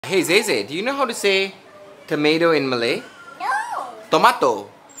Hey Zeze, do you know how to say tomato in Malay? No. Tomato.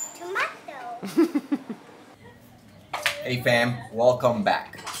 Tomato. Hey fam, welcome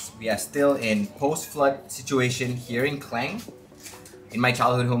back. We are still in post-flood situation here in Klang, in my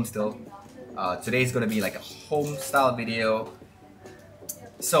childhood home still. Today is gonna be like a home style video.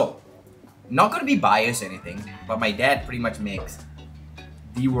 So, not gonna be biased or anything, but my dad pretty much makes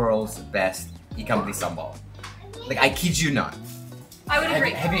the world's best Ikan Bilis Sambal. Like, I kid you not. I would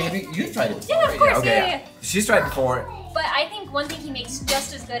agree. Have you tried it before? Yeah, of course, Okay, yeah. She's tried it before. But I think one thing he makes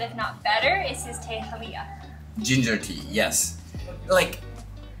just as good, if not better, is his Teh Halia. Ginger tea, yes. Like,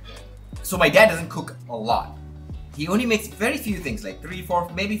 so my dad doesn't cook a lot. He only makes very few things, like 3, 4,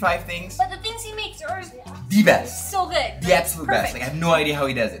 maybe 5 things. But the things he makes are The best. so good. The absolute best. Perfect. Like, I have no idea how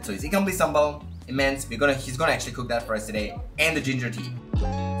he does it. So his Ikan Bilis Sambal, immense. He's gonna actually cook that for us today. And the ginger tea.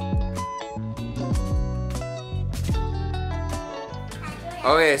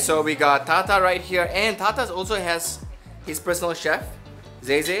 Okay, so we got Tata right here, and Tata also has his personal chef,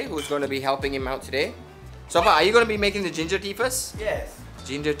 Zeze, who's going to be helping him out today. So, are you going to be making the ginger tea first? Yes.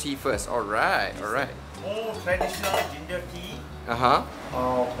 Ginger tea first. Alright, alright. More traditional ginger tea. Uh-huh.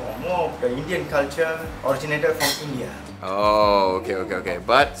 More of the Indian culture originated from India. Oh, okay.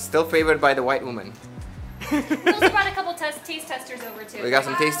 But still favored by the white woman. We also brought a couple taste testers over too. We got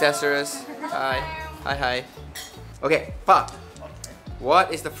some taste testers. Hi. Okay, Pa.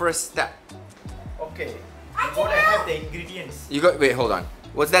 What is the first step? Okay. You gotta have the ingredients. Wait, hold on.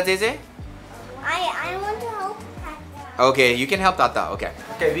 What's that, Zeze? I want to help Tata. Okay, you can help Tata. Okay.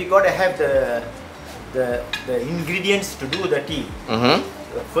 Okay, we gotta have the ingredients to do the tea. Mm-hmm.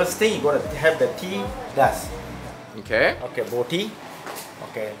 The first thing you gotta have the tea dust. Okay. Okay, bo tea.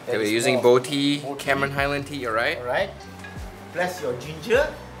 Okay. Okay, we're using Bo tea, Cameron Highland tea, alright? Alright. Plus your ginger.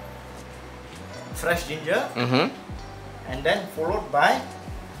 Fresh ginger. Mm-hmm. And then followed by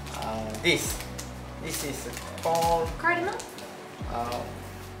this. This is called Cardamom?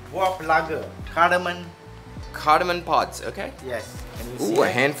 Wap lager. Cardamom. Cardamom pods, okay? Yes. Can you see Ooh, a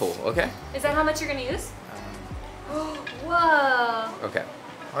that? handful, okay? Is that how much you're gonna use? Whoa. Okay.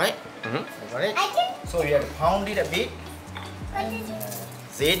 Alright. Mm-hmm. Got it? I can. So you have to pound it a bit.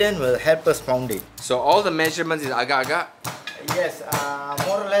 Zayden will help us pound it. So all the measurements is agak-agak? Yes,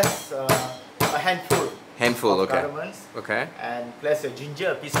 more or less a handful. Handful, of okay. cardamoms. Okay. And plus a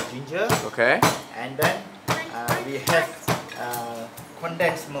ginger, a piece of ginger. Okay. And then we have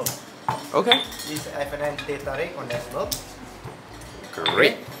condensed milk. Okay. This FNN Teh Tarik condensed milk.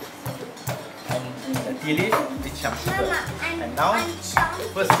 Great. And the tea leaf with some sugar. Mama, And now the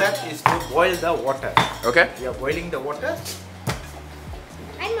first step is to boil the water. Okay. We are boiling the water.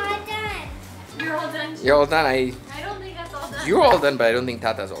 I'm all done. You're all done. You're all done. I don't think that's all done. You're all done, but I don't think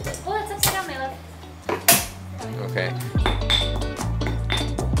Tata's all done. Oh, it's upside down, my love. Okay.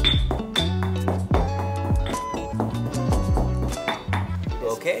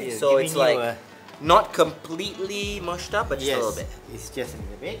 Okay, It's so it's giving you like not completely mushed up, but just yes, a little bit. it's just a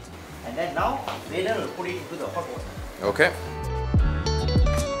little bit. And then now Zayden will put it into the hot water. Okay.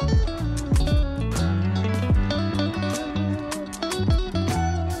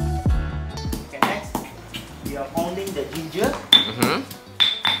 Okay, next we are pounding the ginger. Mm-hmm.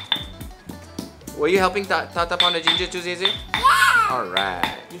 Were you helping Tata pound the ginger too, Zeze? Yeah.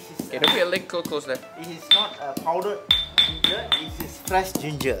 Alright. This is Okay, don't be a leg close there. this is not a powdered ginger. This is fresh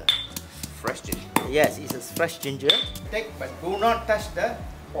ginger. Fresh ginger. Yes, it is fresh ginger. Take, but do not touch the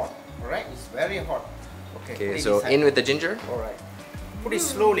pot. Alright, it's very hot. Okay. Okay, put it so inside. in with the ginger. Alright. Put it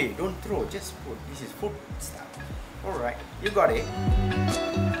slowly. Don't throw. Just put. This is food stuff. Alright, you got it.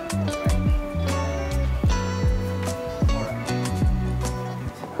 Alright.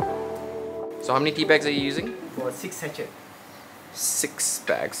 So how many tea bags are you using? For 6 sachets. 6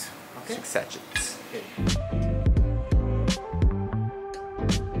 bags. Okay. 6 sachets. Okay.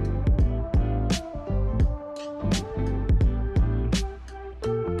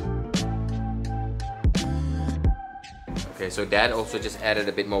 Okay, so Dad also just added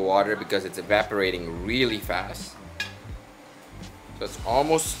a bit more water because it's evaporating really fast. So it's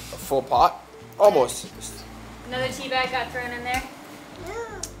almost a full pot. Almost. Another tea bag got thrown in there.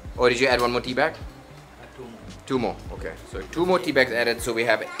 Or did you add one more tea bag? 2 more. 2 more. Okay, so 2 more tea bags added, so we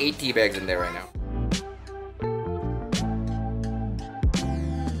have 8 tea bags in there right now.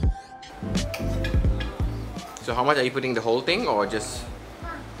 So how much are you putting the whole thing or just?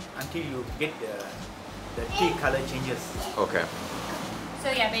 Until you get the tea color changes. Okay.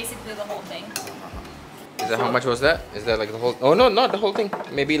 So yeah, basically the whole thing. Is that how much was that? Is that like the whole? Oh no, not the whole thing.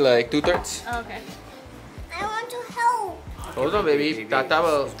 Maybe like 2/3. Oh, okay. I want to help. Hold on, baby. Tata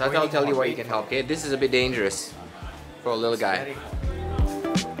will tell you what you can help. Okay, this is a bit dangerous for a little guy. Very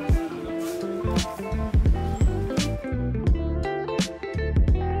hot.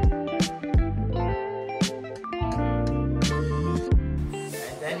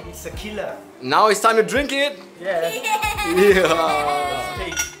 killer. Now it's time to drink it. Yes. Yeah.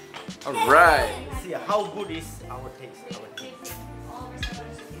 Taste. All right. See how good is our taste. Our taste.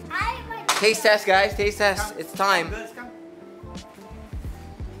 Taste test, guys. Taste test. It's time. Girls, come.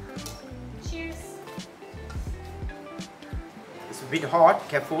 Cheers. It's a bit hot.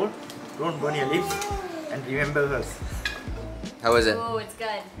 Careful. Don't burn your lips. And remember us. How is it? Oh, it's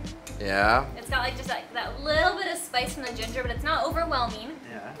good. Yeah. It's got like just like that little bit of spice from the ginger, but it's not overwhelming.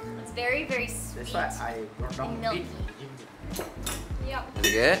 Yeah. It's very, very sweet. That's why I brought down a bit. Yep. Is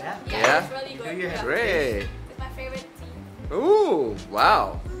it good? Yeah, it's really good. Do you have Great. It's my favorite tea. Ooh,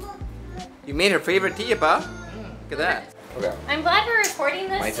 wow. You made her favorite tea, Pa. Look at that. Okay. I'm glad we're recording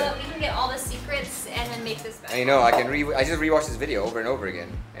My this so turn. that we can get all the secrets and then make this better. I know. I just rewatched this video over and over again,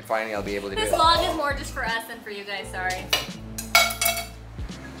 and finally I'll be able to do This it. vlog is more just for us than for you guys, sorry.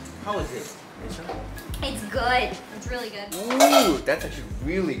 How is it? It's good. It's really good. Ooh, that's actually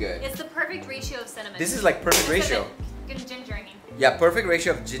really good. It's the perfect ratio of cinnamon. This is like perfect ratio. Good ginger, I mean. Yeah, perfect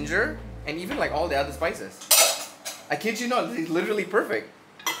ratio of ginger and even like all the other spices. I kid you not, it's literally perfect.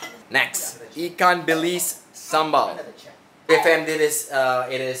 Next, Ikan Bilis Sambal. Okay, fam, it is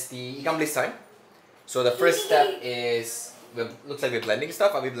the Ikan Bilis time. So the first step is, looks like we're blending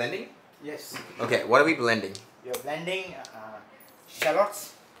stuff. Are we blending? Yes. Okay, what are we blending? You're blending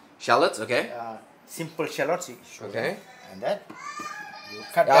shallots. Shallots, okay. Simple shallots. Okay. And then you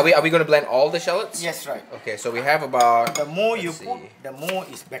cut. Are we gonna blend all the shallots? Yes, right. Okay, so we have about. The more you let's put, see. the more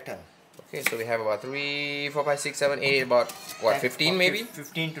is better. Okay, so we have about 3, 4, 5, 6, 7, 8, about what, 15 maybe?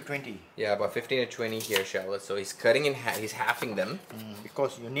 15 to 20. Yeah, about 15 to 20 here shallots. So he's cutting in half, he's halving them.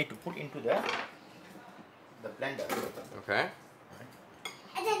 Because you need to put into the blender. Okay.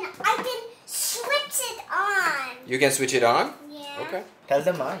 And then I can switch it on. You can switch it on? Yeah. Okay. Tell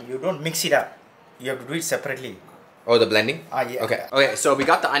them you don't mix it up. You have to do it separately. Oh, the blending? Yeah. Okay. Okay, so we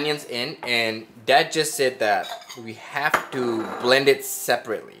got the onions in and Dad just said that we have to blend it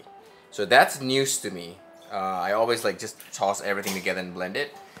separately. So that's news to me. I always like just toss everything together and blend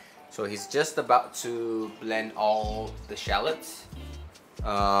it. So he's just about to blend all the shallots.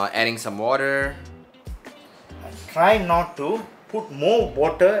 Adding some water. Try not to put more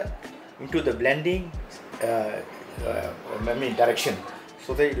water into the blending direction,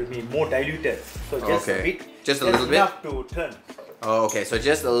 so that it will be more diluted. So just a bit, just a little bit. enough to turn. Oh, okay. So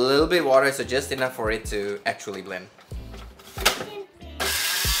just a little bit water, so just enough for it to actually blend.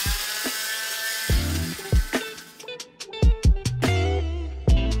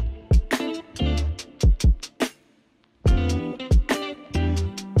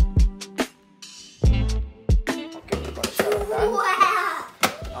 Wow.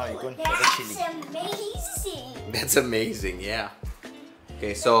 Now you're going for the chili. That's amazing. That's amazing, yeah.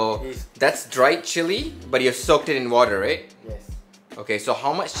 Okay, so that's dried chili, but you soaked it in water, right? Yes. Okay, so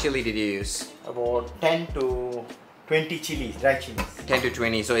how much chili did you use? About 10 to 20 chilies, dry chilies. 10 to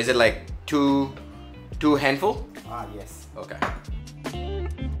 20. So is it like two handful? Yes. Okay.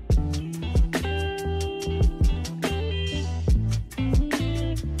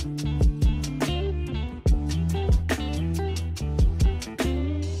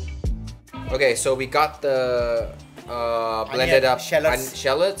 Okay, so we got the blended up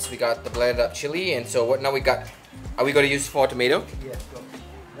shallots. We got the blended up chili, and so what now we got? Are we going to use 4 tomato? Yes.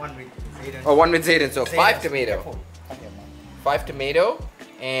 One with zayden. Oh, 1 with zayden, so Zayden. 5 tomato. Careful. Cut your mouth. 5 tomato,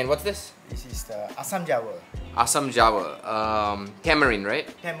 and what's this? This is the Assam Jawa. Assam Jawa, tamarind, right?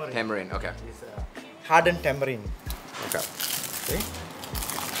 Tamarind. Tamarind, okay. It's hardened tamarind. Okay. Okay.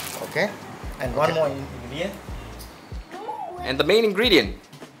 Okay. And one more ingredient. And the main ingredient.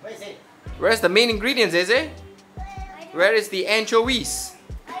 Where is it? Where's the main ingredients, Eze? Where is the anchovies?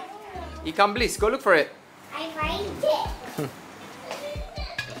 Ikan Bilis, go look for it. I find it.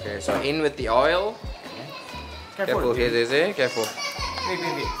 Okay, so in with the oil. Careful here, Eze, careful.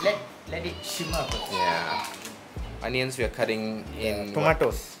 Wait. Let it shimmer first. Yeah. Onions we are cutting in.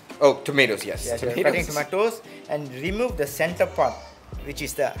 Tomatoes. Oh, tomatoes, yes. Yes, you're cutting tomatoes and remove the center part, which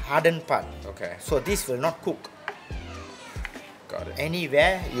is the hardened part. Okay, So this will not cook. got it.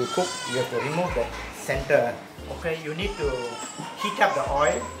 Anywhere you cook, you have to remove the center. Okay, you need to heat up the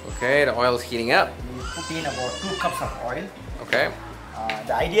oil. Okay, the oil is heating up. You put in about 2 cups of oil. Okay.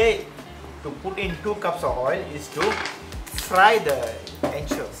 The idea to put in 2 cups of oil is to fry the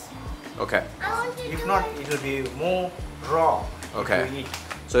anchovies. Okay. I want to If do not, it. it will be more raw. Okay. If you eat.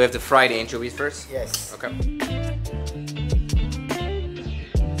 So we have to fry the anchovies first? Yes. Okay.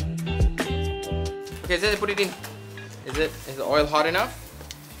 Okay, Zed, put it in. Is the oil hot enough?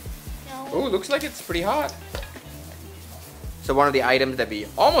 No. Oh, looks like it's pretty hot. So one of the items that we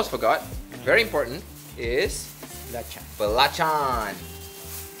almost forgot, very important, is Belacan. belacan.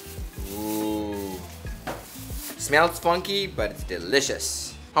 Ooh. Smells funky, but it's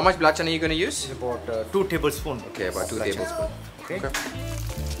delicious. How much belacan are you going to use? It's about 2 tablespoons. Okay, about 2 tablespoons. Okay.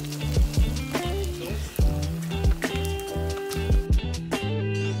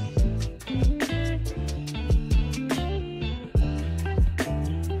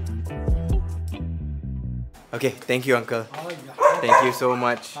 Okay, thank you, Uncle. Oh, yeah. Thank you so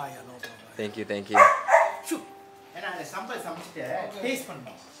much. Ah, yeah, no problem. Thank you, thank you. Shoot. And I sambal சமைச்சிட்டேன் taste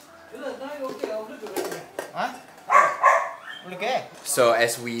பண்ணு. Okay. So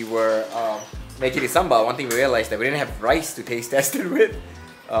as we were making the sambal, one thing we realized that we didn't have rice to taste test it with.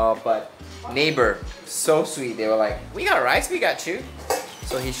 But neighbor, so sweet. They were like, "We got rice, we got you."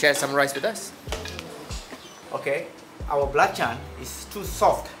 So he shared some rice with us. Okay. Our belacan is too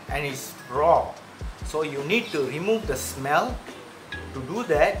soft and it's raw. So you need to remove the smell. To do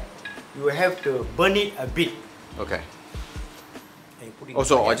that, you have to burn it a bit. Okay. And you put it Oh,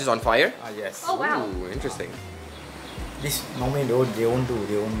 so in just on fire? Ah, yes. Oh wow. Ooh, interesting. This normally they won't do.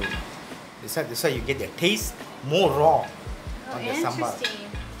 That's why you get the taste more raw Oh, on the sambal. interesting.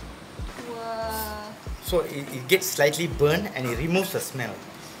 Whoa. So it gets slightly burned and it removes the smell.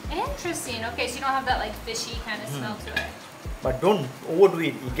 Interesting. Okay, so you don't have that like fishy kind of smell to it. But don't overdo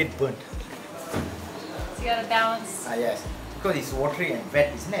it, it get burnt. So you gotta balance. Ah, yes. Because it's watery and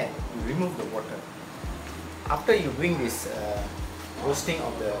wet, isn't it? You remove the water. After you bring this roasting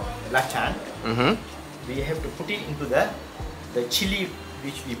of the belacan, Mm-hmm. we have to put it into the chili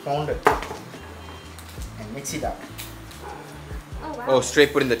which we pounded and mix it up. Oh wow. Oh,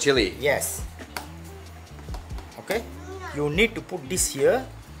 straight put in the chili. Yes. Okay. You need to put this here,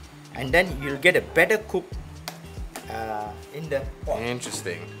 and then you'll get a better cook in the pot.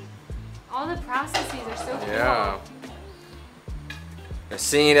 Interesting. All the processes are so cool. Yeah. You're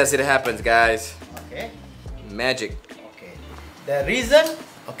seeing it as it happens, guys. Okay. Magic. Okay.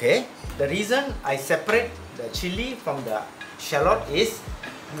 The reason I separate the chili from the shallot is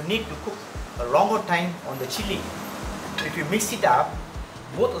you need to cook a longer time on the chili. If you mix it up,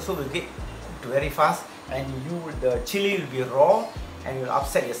 both also will get cooked very fast, and the chili will be raw and will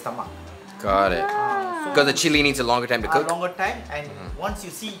upset your stomach. Got it. Ah. Because the chili needs a longer time to A cook. longer time, and once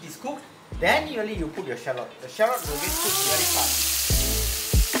you see it is cooked, then only you put your shallot. The shallot will get cooked very fast.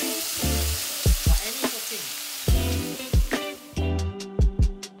 For any cooking.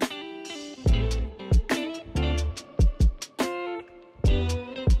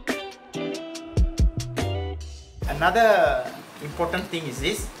 Another important thing is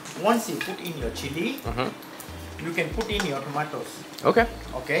this: once you put in your chili, you can put in your tomatoes. Okay.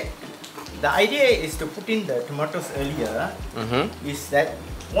 Okay. The idea is to put in the tomatoes earlier. Is that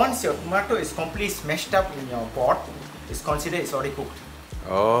once your tomato is completely smashed up in your pot, it's considered it's already cooked.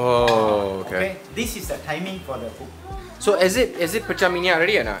 Oh, okay. This is the timing for the cook. So is it pecah minyak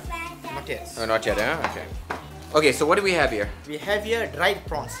already or not? Not yet. Oh, not yet, huh? Okay. Okay, so what do we have here? We have here dried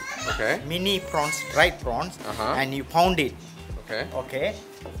prawns. Okay. Mini prawns, dried prawns, Uh-huh. and you pound it. Okay. Okay.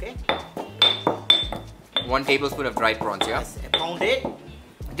 Okay. 1 tablespoon of dried prawns, yeah? Yes, pound it.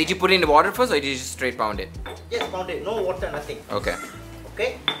 Did you put it in the water first or did you just straight pound it? Yes, pound it. No water, nothing. Okay.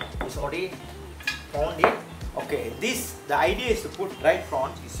 Okay. It's already pound it. Okay. The idea is to put dried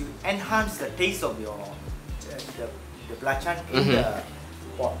prawns is you enhance the taste of your the belacan in the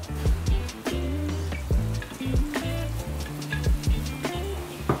pot.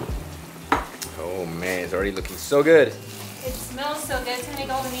 Oh man, it's already looking so good. It smells so good. It's gonna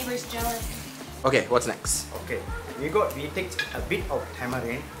make all the neighbors jealous. Okay, what's next? Okay, we take a bit of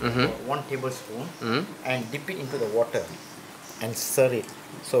tamarind, 1 tablespoon, and dip it into the water and stir it.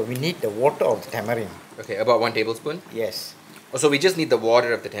 So we need the water of the tamarind. Okay, about 1 tablespoon. Yes. Oh, so we just need the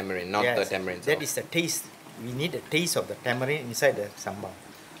water of the tamarind, not Yes. the tamarind. That itself. is the taste. We need the taste of the tamarind inside the sambal.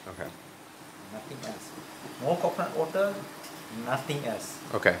 Okay. Nothing else. No coconut water. Nothing else.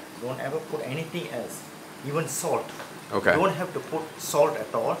 Okay. Don't ever put anything else. Even salt. Okay. You don't have to put salt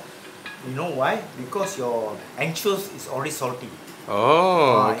at all. You know why? Because your anchovies is already salty.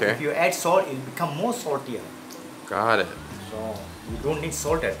 Oh, okay. If you add salt, it will become more saltier. Got it. So you don't need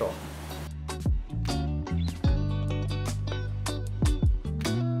salt at all.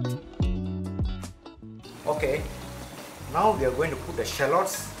 Okay. Now we are going to put the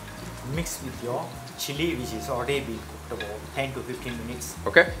shallots mixed with your chili, which is already been cooked about 10 to 15 minutes.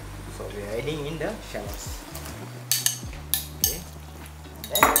 Okay. So we are adding in the shallots. Okay.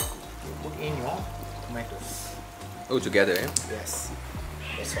 And then you put in your tomatoes. Oh, together, eh? Yes.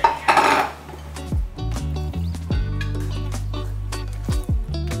 That's all.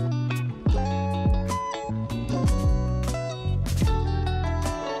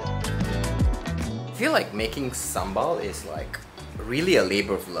 I feel like making sambal is like really a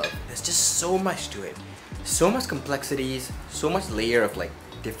labor of love. There's just so much to it. So much complexities, so much layer of like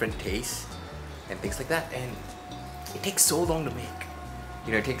different tastes and things like that. And it takes so long to make.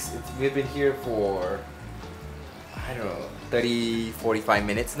 You know, we've been here for, I don't know, 30, 45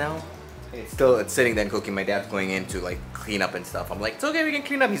 minutes now. It's sitting there and cooking. My dad's going in to like clean up and stuff. I'm like, it's okay, we can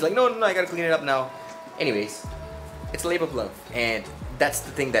clean up. He's like, no, I gotta clean it up now. Anyways, it's a labor of love. And that's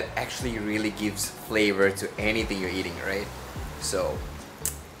the thing that actually really gives flavor to anything you're eating, right? So,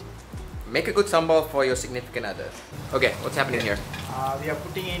 make a good sambal for your significant other. Okay, what's happening here? We are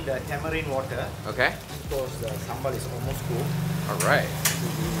putting in the tamarind water. Okay. Because the sambal is almost cooked. Alright.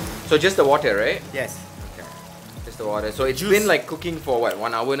 So just the water, right? Yes. Okay. Just the water. So it's been like cooking for what,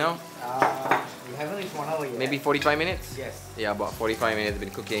 1 hour now? We haven't reached 1 hour yet. Maybe 45 minutes? Yes. Yeah, about 45 minutes been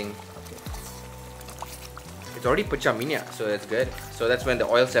cooking. It's already pecah minyak, so that's good. So that's when the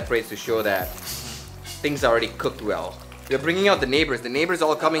oil separates to show that things are already cooked well. We're bringing out the neighbors. The neighbors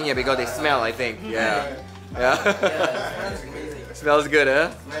all coming here because they smell, I think. Yeah. Yeah. Smells good,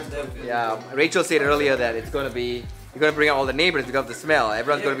 huh? Yeah. Rachel said earlier that it's gonna be, you're gonna bring out all the neighbors because of the smell.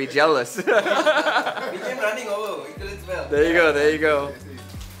 Everyone's gonna be jealous. We came running over. We couldn't smell. There you go. There you go.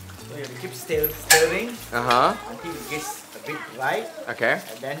 So you have to keep stirring until it gets a bit dry. Okay.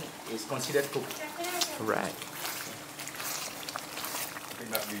 And then it's considered cooked. Right.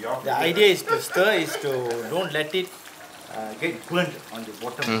 The idea is to stir is to don't let it get burnt on the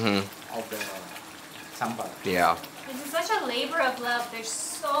bottom of the sambal. Yeah. This is such a labor of love. There's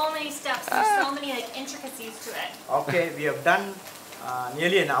so many steps. There's so many like intricacies to it. Okay, we have done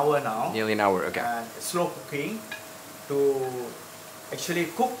nearly an hour now. Nearly an hour, okay. Slow cooking to actually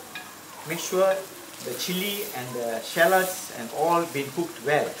cook. Make sure the chili and the shallots and all been cooked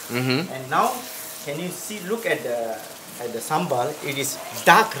well. And now, can you see? Look at the sambal. It is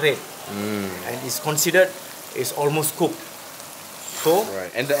dark red, and is considered is almost cooked. So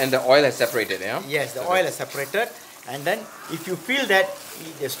right, and the oil has separated, yeah. Yes, the oil is separated, and then if you feel that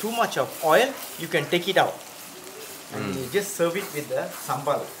there's too much of oil, you can take it out, and you just serve it with the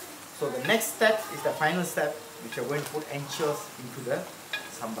sambal. So the next step is the final step, which you're going to put anchovies into the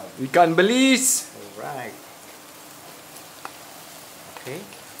sambal. Ikan Bilis. Alright. Okay.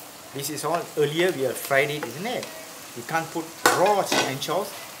 This is all earlier we have fried it, isn't it? You can't put raw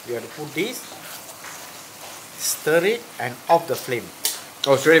anchovies. You have to put this, stir it, and off the flame.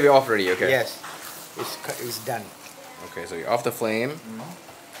 Oh, straight away off already. Okay. Yes, it's done. Okay, so you're off the flame.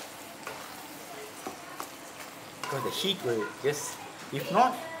 Because the heat will just, if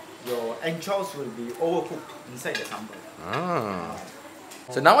not, your anchovies will be overcooked inside the sambal. Ah.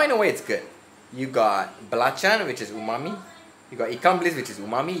 So now I know why it's good. You got belacan, which is umami. You got ikan bilis, which is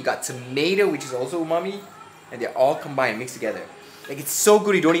umami. You got tomato, which is also umami. And they're all combined, mixed together. Like, it's so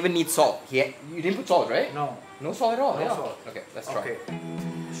good, you don't even need salt. You didn't put salt, right? No. No salt at all? No salt. Okay, let's try. Okay.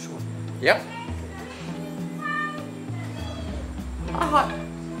 Sure. Yep. Hot.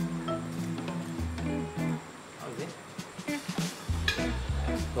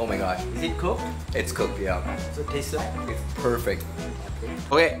 Oh my gosh. Is it cooked? It's cooked, yeah. So taste like? It's perfect.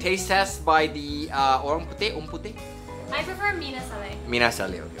 Okay, taste test by the orang putih, putih. I prefer Mina Saleh. Mina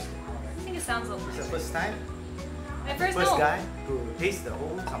Saleh, okay. I think it sounds a little It's the bit. first time? My first First no. guy to taste the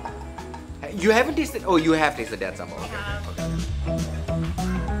whole sambal. You haven't tasted, oh, you have tasted that sambal. I have.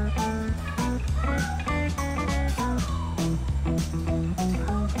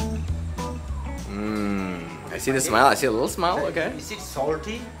 I see the smile, I see a little smile, okay. Is it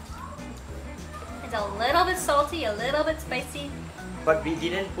salty? It's a little bit salty, a little bit spicy. But we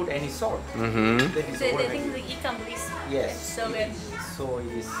didn't put any salt. Mm-hmm. That is The all thing right. the Ikan Bilis. Yes. It's so good. So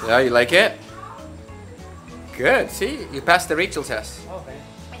it is. Yeah, you like it? Good, see, you passed the Rachel test. Okay.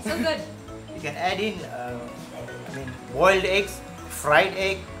 It's so good. You can add in, boiled eggs, fried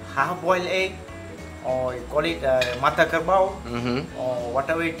egg, half-boiled egg, or you call it mata kerbau, or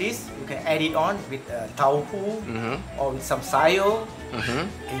whatever it is. You can add it on with tauhu or with some sayur.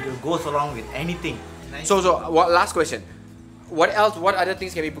 It goes along with anything. So what, last question. What else, what other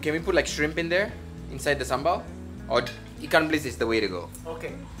things can we put? Can we put like shrimp in there, inside the sambal? Or ikan bilis is the way to go?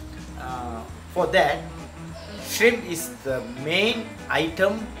 Okay. For that, shrimp is the main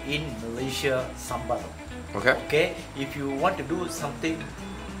item in Malaysia sambal. Okay. Okay, if you want to do something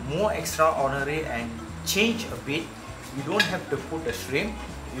more extraordinary and change a bit, you don't have to put the shrimp.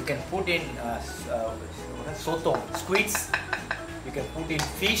 You can put in sotong, squids. You can put in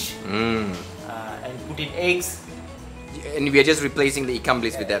fish and put in eggs. And we are just replacing the ikan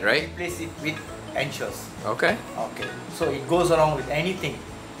bilis with that, right? Replace it with anchovies. Okay. Okay, so it goes along with anything.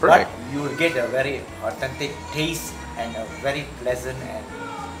 Perfect. But you will get a very authentic taste and a very pleasant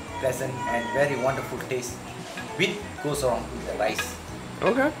and very wonderful taste bit goes wrong with the rice.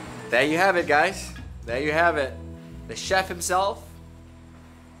 Okay. There you have it, guys. There you have it. The chef himself,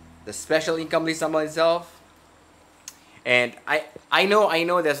 the special Ikan Bilis Sambal itself. And I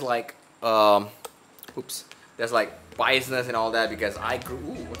know there's like there's like biasness and all that because I grew.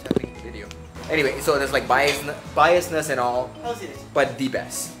 Ooh, what's happening in the video? Anyway, so there's like biasness and all, How's it? but the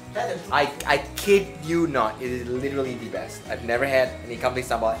best. That's the truth. I kid you not, it is literally the best. I've never had any Ikan Bilis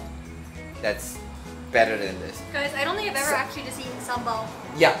Sambal that's better than this. Guys, I don't think I've ever actually just eaten sambal.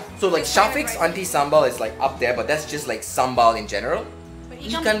 Yeah, so like It's fried Shafiq's rice. auntie sambal is like up there, but that's just like sambal in general. But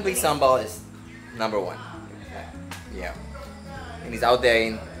Ikan Bilis Sambal is #1. Yeah, and he's out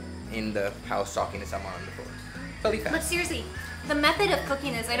there in the house talking to someone on the phone. Totally But fast. seriously, the method of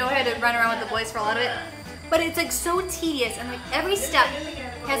cooking this, I know I had to run around with the boys for a lot of it, but it's like so tedious and like every step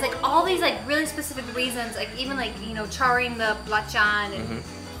has like all these like really specific reasons, like even like, you know, charring the belacan and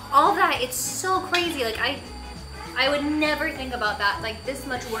all that. It's so crazy. Like I would never think about that. Like this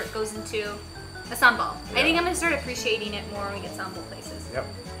much work goes into a sambal. I think I'm gonna start appreciating it more when we get sambal places. Yep.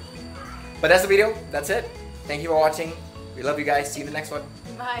 But that's the video. That's it. Thank you for watching. We love you guys. See you in the next one.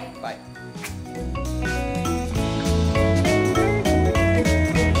 Bye. Bye.